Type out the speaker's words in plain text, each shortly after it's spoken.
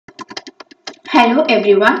Hello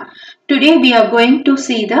everyone. Today we are going to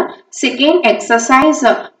see the second exercise,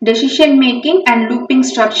 decision making and looping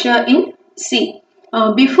structure in C.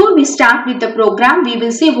 Before we start with the program, we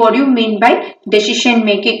will see what you mean by decision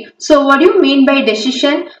making. So what do you mean by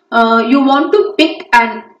decision? You want to pick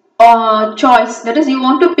an choice, that is you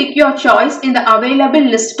want to pick your choice in the available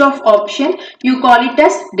list of option. You call it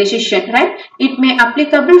as decision, right? It may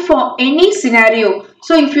applicable for any scenario.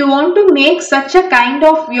 So if you want to make such a kind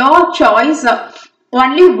of your choice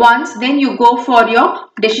only once, then you go for your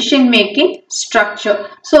decision making structure.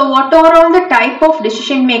 So what are all the type of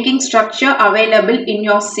decision making structure available in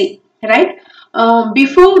your C, right?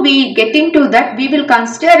 Before we get into that, we will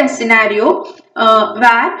consider a scenario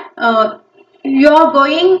where you are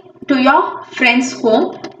going to your friend's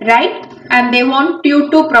home, right? And they want you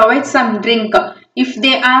to provide some drink. If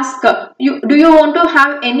they ask you, do you want to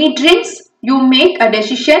have any drinks? You make a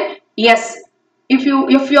decision yes. If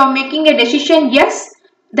you are making a decision yes,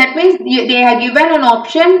 that means they are given an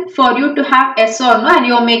option for you to have yes or no, and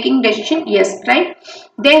you are making decision yes, right?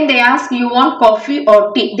 Then they ask you want coffee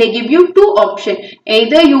or tea. They give you two options.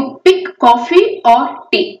 Either you pick coffee or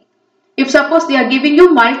tea. If suppose they are giving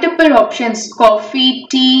you multiple options, coffee,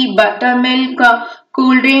 tea, buttermilk,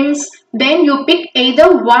 cool drinks, then you pick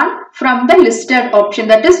either one from the listed option.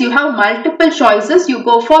 That is, you have multiple choices. You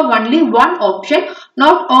go for only one option,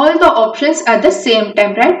 not all the options at the same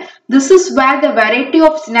time, right? This is where the variety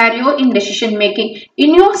of scenario in decision making.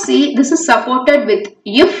 In your C, this is supported with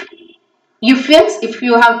if else, if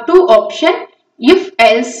you have two options, if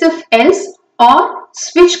else, or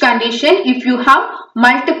switch condition if you have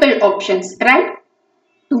multiple options, right?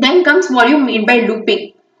 Then comes what you mean by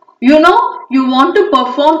looping. You know, you want to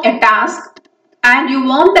perform a task and you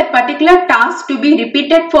want that particular task to be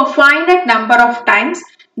repeated for finite number of times,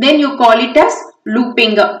 then you call it as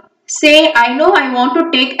looping. Say, I know I want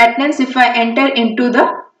to take attendance if I enter into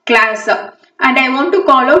the class and I want to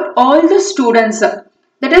call out all the students.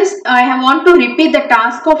 That is, I want to repeat the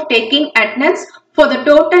task of taking attendance for the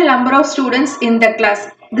total number of students in the class.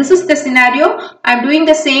 This is the scenario. I am doing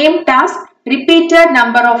the same task repeated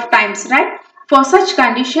number of times, right? For such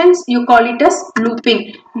conditions, you call it as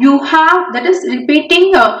looping. You have, that is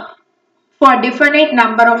repeating for a definite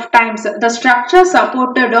number of times. The structure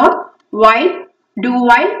supported on while, do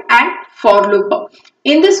while and for loop.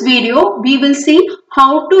 In this video, we will see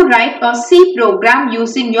how to write a C program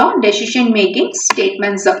using your decision making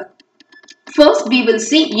statements. First, we will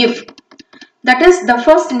see if. That is the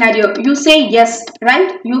first scenario. You say yes,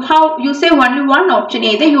 right? You say only one option.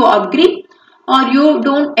 Either you agree or you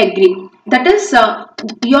don't agree. That is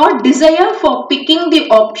your desire for picking the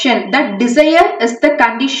option. That desire is the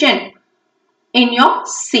condition in your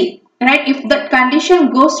C, right? If that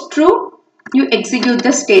condition goes true, you execute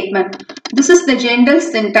the statement. This is the general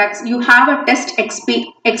syntax. You have a test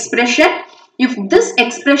expression. If this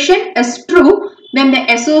expression is true, then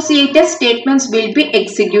the associated statements will be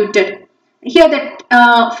executed. Here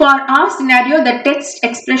that for our scenario, the text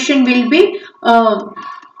expression will be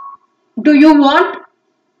do you want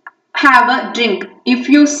have a drink? If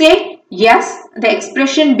you say yes, the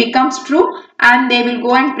expression becomes true and they will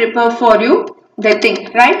go and prepare for you the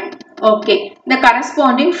thing, right? Okay, the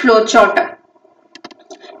corresponding flow chart.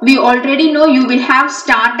 We already know you will have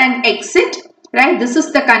start and exit, right? This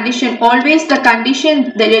is the condition. Always the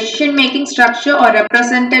condition, the decision making structure are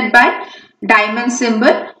represented by diamond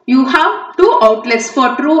symbol. You have two outlets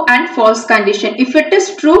for true and false condition. If it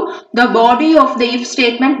is true, the body of the if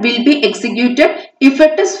statement will be executed. If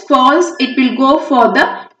it is false, it will go for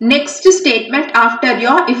the next statement after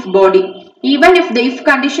your if body. Even if the if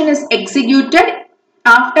condition is executed,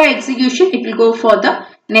 after execution, it will go for the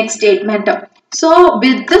next statement. So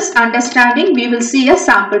with this understanding, we will see a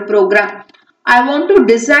sample program. I want to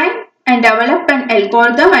design and develop an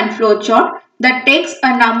algorithm and flowchart that takes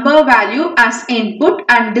a number value as input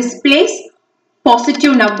and displays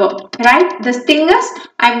positive number, right? The thing is,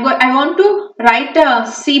 I want to write a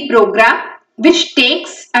C program which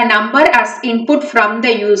takes a number as input from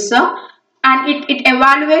the user and it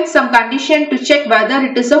evaluates some condition to check whether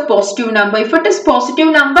it is a positive number. If it is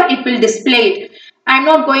positive number, it will display it. I am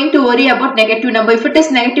not going to worry about negative number. If it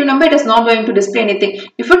is negative number, it is not going to display anything.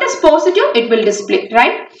 If it is positive, it will display,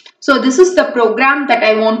 right? So this is the program that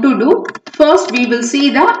I want to do. First, we will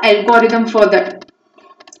see the algorithm for that.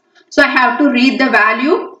 So I have to read the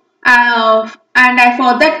value and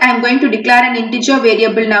for that I am going to declare an integer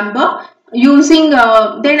variable number using,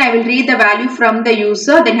 then I will read the value from the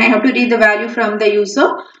user. Then I have to read the value from the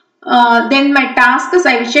user. Then my task is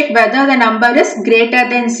I will check whether the number is greater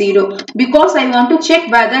than 0 because I want to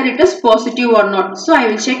check whether it is positive or not. So I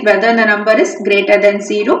will check whether the number is greater than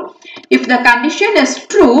 0. If the condition is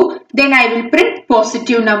true, then I will print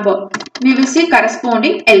positive number. We will see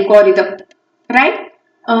corresponding algorithm, right?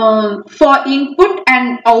 For input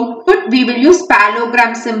and output, we will use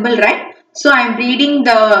parallelogram symbol, right? So I am reading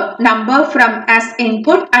the number from as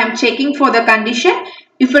input. I am checking for the condition.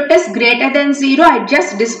 If it is greater than 0, I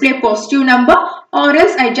just display positive number, or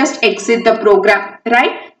else I just exit the program,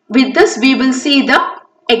 right? With this, we will see the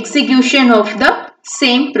execution of the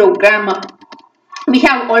same program. We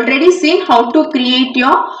have already seen how to create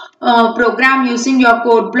your program using your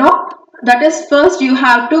code block. That is, first you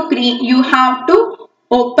have to create, you have to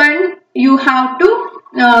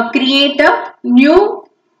create a new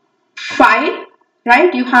file,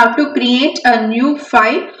 right? You have to create a new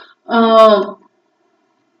file.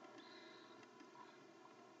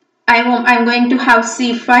 I'm going to have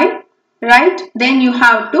C file, right? Then you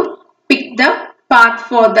have to pick the path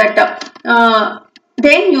for that.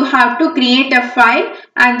 Then you have to create a file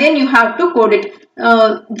and then you have to code it.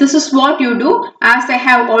 This is what you do. As I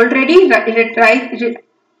have already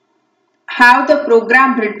have the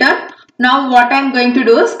program written. Now what I'm going to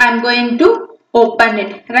do is I'm going to open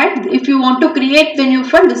it, right? If you want to create the new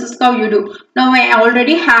file, this is how you do. Now I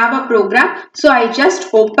already have a program, so I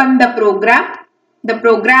just open the program. The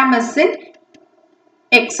program is in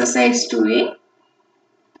exercise 2A,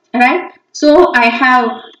 right? So I have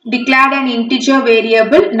declared an integer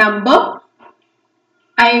variable number.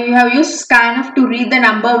 I have used scanf to read the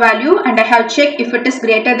number value, and I have checked if it is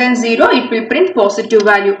greater than 0, it will print positive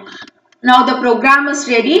value. Now the program is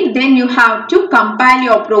ready. Then you have to compile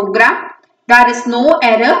your program. There is no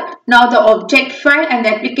error. Now the object file and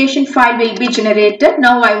the application file will be generated.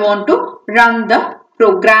 Now I want to run the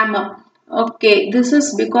program. Okay, this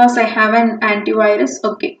is because I have an antivirus.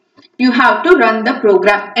 Okay, you have to run the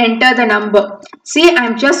program. Enter the number. See,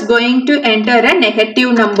 I'm just going to enter a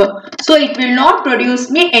negative number. So it will not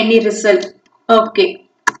produce me any result. Okay.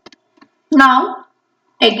 Now,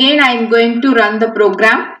 again I am going to run the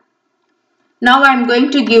program. Now I am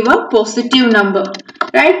going to give a positive number,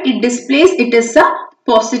 right? It displays it is a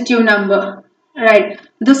positive number, right?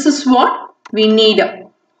 This is what we need.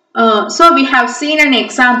 So we have seen an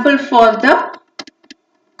example for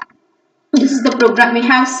this is the program. We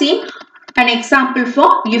have seen an example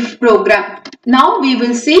for if program. Now we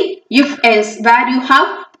will see if else, where you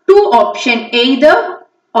have two options, either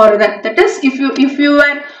or that. That is, if you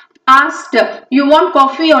were asked you want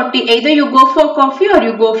coffee or tea, either you go for coffee or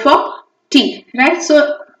you go for tea, right?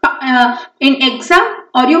 So in exam,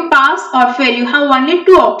 or you pass or fail, you have only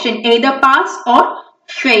two options, either pass or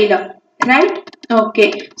fail, right?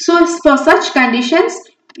 Okay, so for such conditions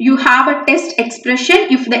you have a test expression.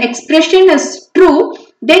 If the expression is true,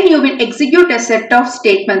 then you will execute a set of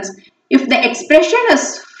statements. If the expression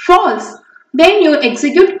is false, then you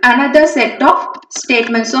execute another set of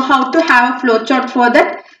statements. So how to have a flowchart for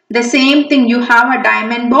that? The same thing, you have a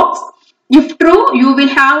diamond box. If true, you will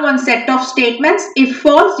have one set of statements. If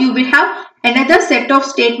false, you will have another set of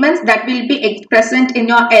statements that will be present in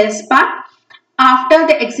your else part. After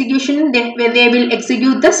the execution, they will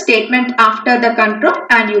execute the statement after the control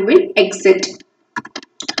and you will exit.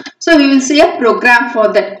 So we will see a program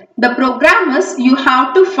for that. The program is, you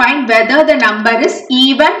have to find whether the number is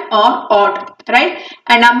even or odd, right?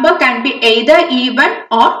 A number can be either even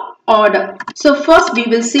or odd. So first we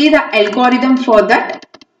will see the algorithm for that.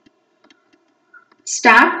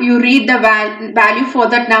 Start, you read the value for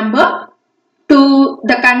that number. To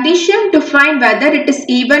the condition to find whether it is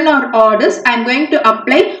even or odd is, I am going to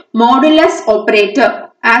apply modulus operator.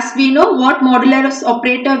 As we know, what modulus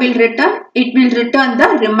operator will return? It will return the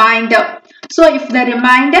remainder. So if the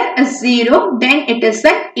remainder is 0, then it is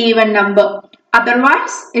an even number.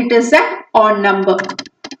 Otherwise, it is an odd number.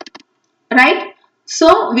 Right?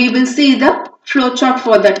 So we will see the flowchart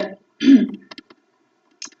for that.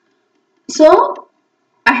 So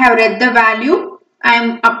I have read the value. I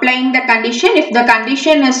am applying the condition. If the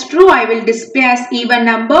condition is true, I will display as even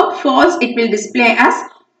number. False, it will display as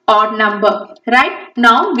odd number. Right?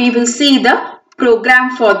 Now we will see the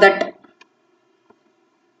program for that.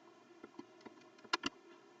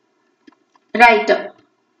 Right.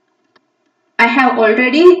 I have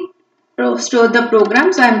already stored the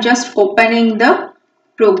program, so I am just opening the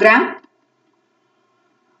program.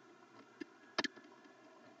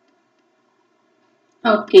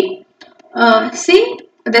 Okay. See,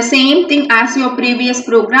 the same thing as your previous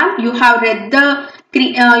program. You have read the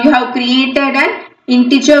you have created an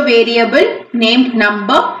integer variable named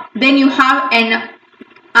number. Then you have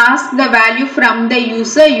ask the value from the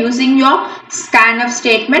user using your scanf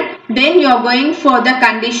statement. Then you are going for the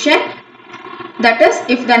condition That is,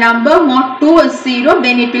 if the number mod 2 is 0,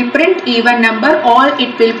 then it will print even number, or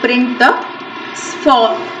it will print the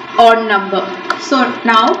for odd number. So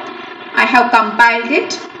now I have compiled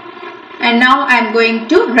it, and now I am going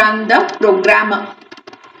to run the program.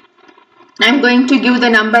 I am going to give the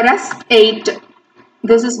number as 8.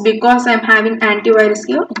 This is because I am having antivirus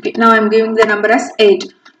here. Okay, now I am giving the number as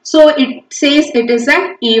 8. So it says it is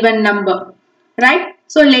an even number, right?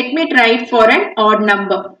 So let me try it for an odd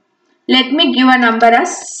number. Let me give a number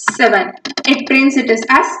as 7. It prints it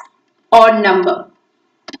as odd number.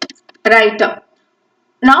 Right.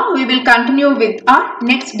 Now we will continue with our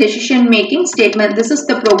next decision making statement. This is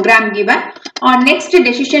the program given. Our next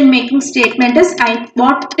decision making statement is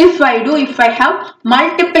what if I do if I have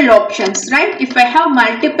multiple options, right? If I have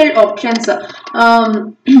multiple options,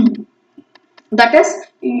 that is,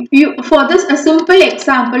 for this a simple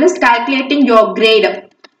example is calculating your grade.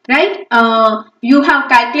 Right, you have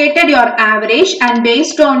calculated your average, and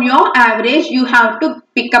based on your average you have to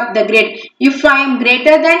pick up the grade. If I am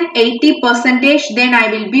greater than 80%, then I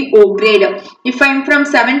will be O grade. If I am from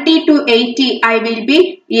 70 to 80, I will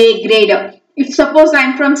be A grade. If suppose I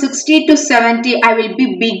am from 60 to 70, I will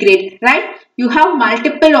be B grade. Right, you have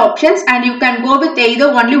multiple options, and you can go with either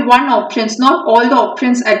only one options, not all the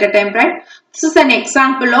options at a time. Right, this is an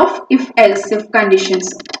example of if-else if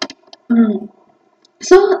conditions.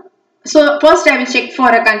 So first I will check for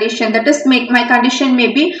a condition, that is my condition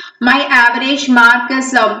may be my average mark is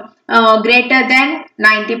greater than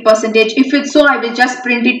 90%. If it's so, I will just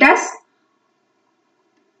print it as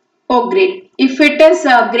O grade. If it is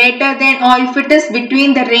greater than, or if it is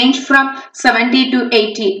between the range from 70 to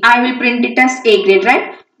 80, I will print it as A grade,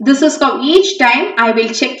 right? This is how each time I will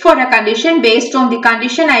check for a condition. Based on the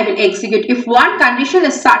condition, I will execute. If one condition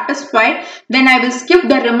is satisfied, then I will skip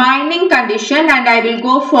the remaining condition and I will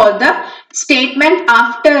go for the statement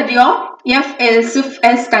after your if-else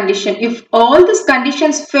if-else condition. If all these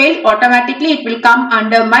conditions fail, automatically it will come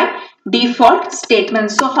under my default statement.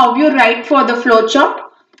 So how you write for the flowchart?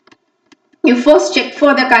 You first check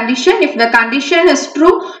for the condition. If the condition is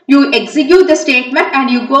true, you execute the statement and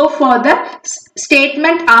you go for the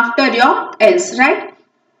statement after your else, right?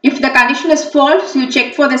 If the condition is false, you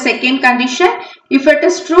check for the second condition. If it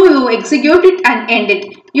is true, you execute it and end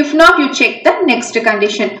it. If not, you check the next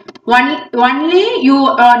condition. Only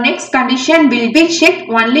your next condition will be checked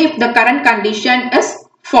only if the current condition is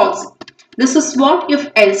false. This is what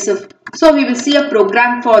if-else if. So we will see a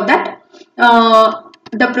program for that.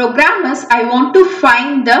 The program is, I want to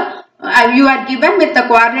find the, you are given with the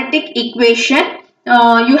quadratic equation.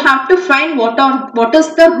 You have to find what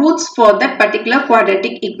is the roots for that particular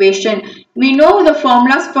quadratic equation. We know the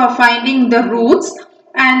formulas for finding the roots,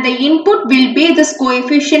 and the input will be this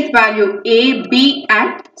coefficient value A, B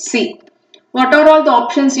and C. What are all the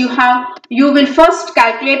options you have? You will first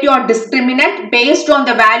calculate your discriminant based on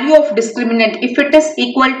the value of discriminant. If it is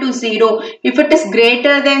equal to 0, if it is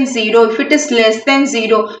greater than 0, if it is less than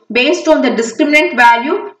 0, based on the discriminant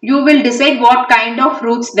value, you will decide what kind of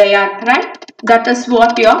roots they are, right? That is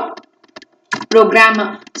what your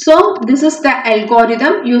program. So this is the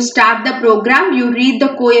algorithm. You start the program, you read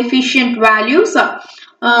the coefficient values,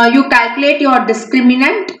 you calculate your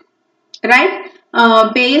discriminant, right?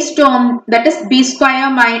 Based on, that is b square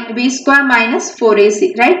minus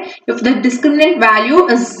 4ac, right? If the discriminant value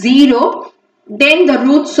is 0, then the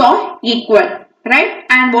roots are equal, right?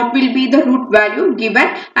 And what will be the root value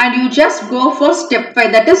given, and you just go for step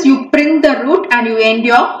 5, that is you print the root and you end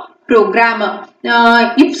your program.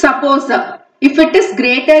 If suppose if it is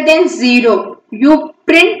greater than 0, you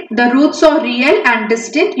print the roots are real and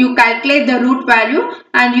distinct. You calculate the root value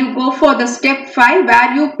and you go for the step 5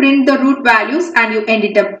 where you print the root values and you end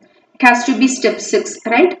it up. It has to be step 6,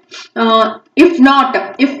 right? If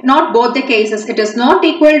not both the cases, it is not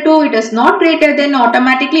equal to, it is not greater than,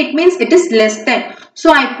 automatically it means it is less than.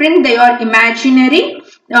 So I print their imaginary,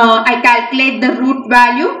 I calculate the root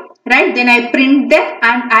value, right? Then I print them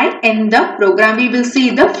and I end the program. We will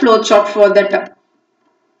see the flowchart for that.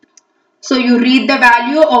 So you read the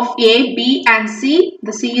value of A, B and C.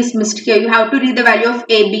 The C is missed here. You have to read the value of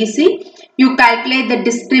A, B, C. You calculate the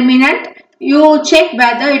discriminant. You check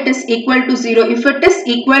whether it is equal to 0. If it is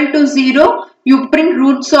equal to 0, you print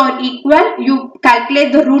roots are equal. You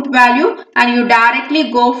calculate the root value and you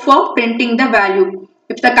directly go for printing the value.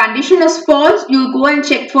 If the condition is false, you go and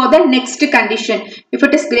check for the next condition. If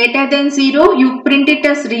it is greater than 0, you print it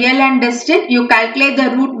as real and distinct. You calculate the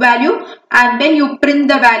root value and then you print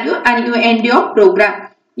the value and you end your program.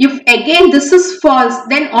 If again this is false,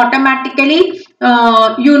 then automatically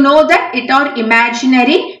you know that it are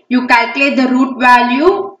imaginary. You calculate the root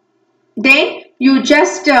value, then you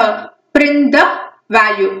just print the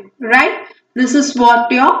value, right? This is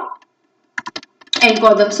what your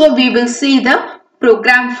algorithm. So we will see the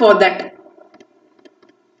program for that.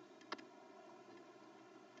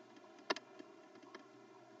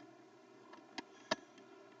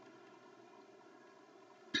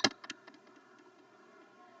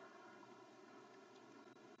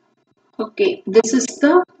 Okay, this is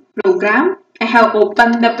the program. I have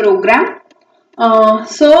opened the program.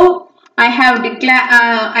 So I have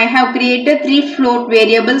created 3 float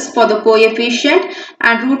variables for the coefficient,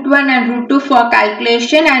 and root 1 and root 2 for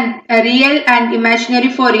calculation, and real and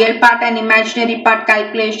imaginary for real part and imaginary part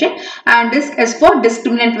calculation, and this is for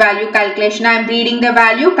discriminant value calculation. I am reading the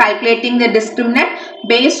value, calculating the discriminant.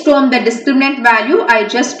 Based on the discriminant value, I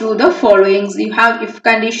just do the followings. You have if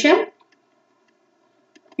condition,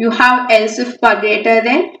 you have else if for greater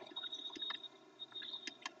than,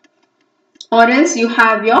 or else you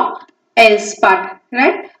have your else part,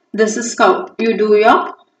 right? This is how you do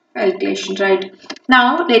your calculation, right?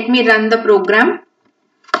 Now let me run the program.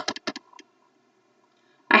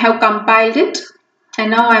 I have compiled it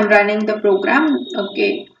and now I am running the program.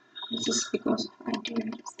 Okay, this is because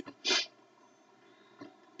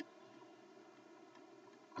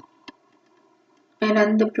I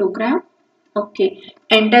run the program. Okay,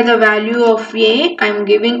 enter the value of A. I am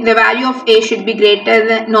giving the value of A should be greater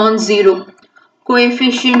than non-zero.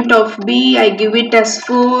 Coefficient of B, I give it as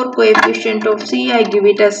 4. Coefficient of C, I give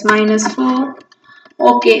it as -4.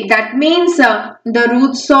 Okay, that means the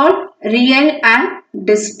roots are real and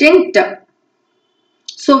distinct.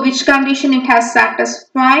 So which condition it has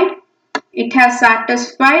satisfied? It has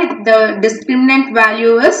satisfied the discriminant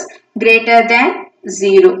value is greater than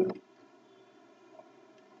 0.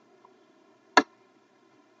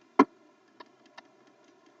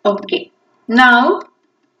 Okay, now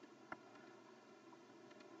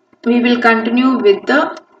we will continue with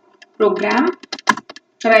the program.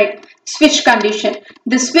 Right, switch condition.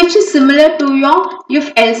 The switch is similar to your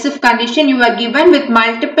if else if condition. You are given with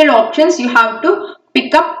multiple options. You have to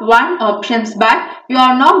pick up one options, but you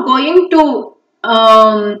are not going to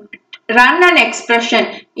run an expression.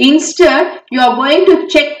 Instead, you are going to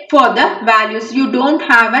check for the values. You don't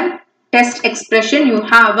have a test expression, you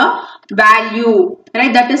have a value,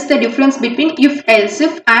 right? That is the difference between if else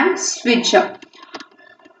if and switch.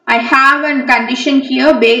 I have a condition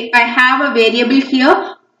here, I have a variable here,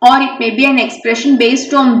 or it may be an expression.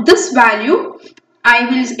 Based on this value, I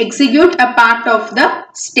will execute a part of the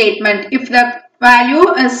statement. If the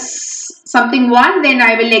value is something 1, then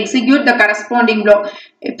I will execute the corresponding block.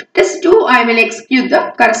 If it is 2, I will execute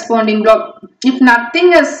the corresponding block. If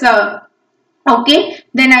nothing is okay,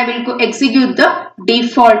 then I will go execute the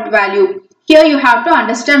default value. Here you have to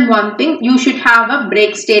understand one thing, you should have a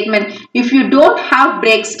break statement. If you don't have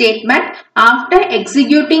break statement, after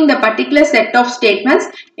executing the particular set of statements,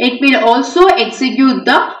 it will also execute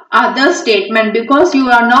the other statement because you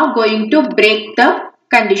are not going to break the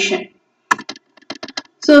condition.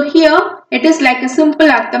 So here it is like a simple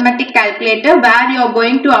arithmetic calculator where you are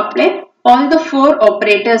going to apply all the 4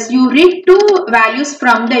 operators. You read 2 values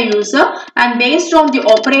from the user and based on the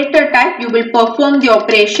operator type you will perform the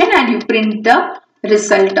operation and you print the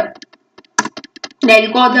result. The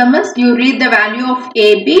algorithm is you read the value of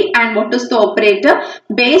A, B and what is the operator.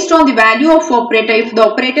 Based on the value of operator, if the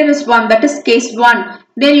operator is 1, that is case 1,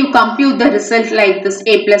 then you compute the result like this,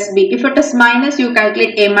 A plus B. If it is minus, you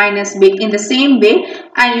calculate A minus B in the same way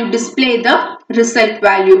and you display the result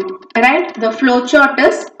value, right? The flowchart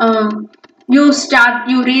is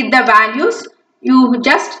you read the values, you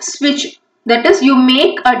just switch. That is, you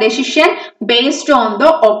make a decision based on the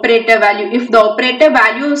operator value. If the operator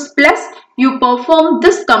value is plus, you perform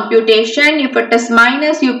this computation. If it is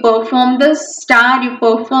minus, you perform this, star, you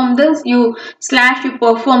perform this, you slash, you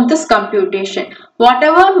perform this computation.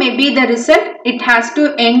 Whatever may be the result, it has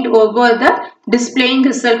to end over the displaying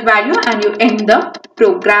result value and you end the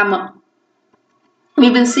program. We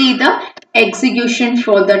will see the execution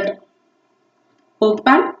for that.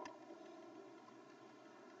 Open.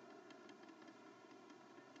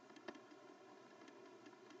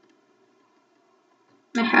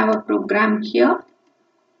 I have a program here.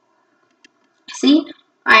 See,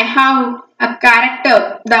 I have a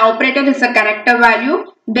character. The operator is a character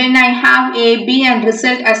value. Then I have A, B and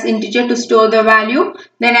result as integer to store the value.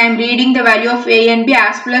 Then I am reading the value of A and B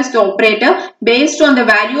as well as the operator. Based on the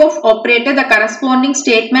value of operator, the corresponding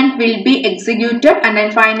statement will be executed and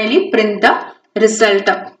then finally print the result.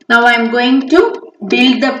 Now I am going to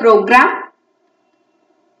build the program.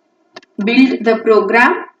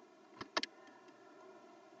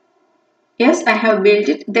 Yes, I have built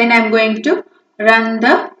it. Then I am going to run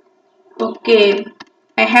the, okay,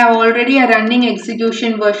 I have already a running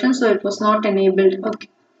execution version, so it was not enabled. Okay.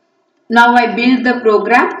 Now I build the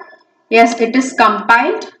program. Yes, it is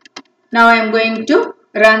compiled. Now I am going to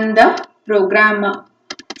run the program.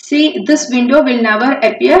 See, this window will never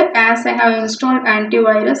appear as I have installed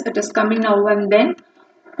antivirus. It is coming now and then.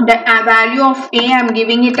 The value of A I am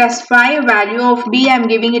giving it as 5, value of B I am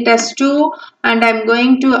giving it as 2, and I am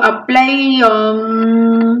going to apply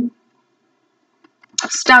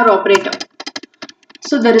star operator.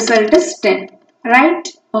 So the result is 10, right?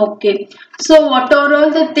 Okay. So what are all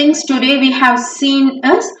the things today we have seen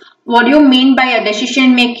is what do you mean by a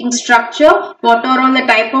decision making structure? What are all the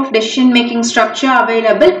type of decision making structure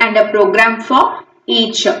available and a program for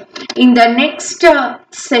each. In the next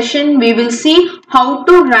session we will see how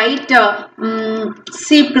to write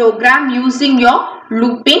C program using your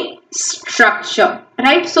looping structure,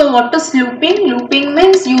 right? So what is looping? Looping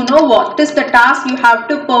means you know what is the task you have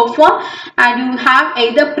to perform and you have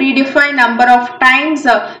either predefined number of times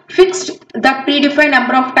fixed. That predefined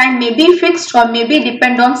number of time may be fixed or maybe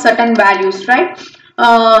depend on certain values, right?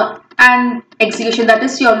 And execution, that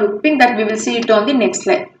is your looping, that we will see it on the next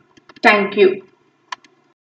slide. Thank you.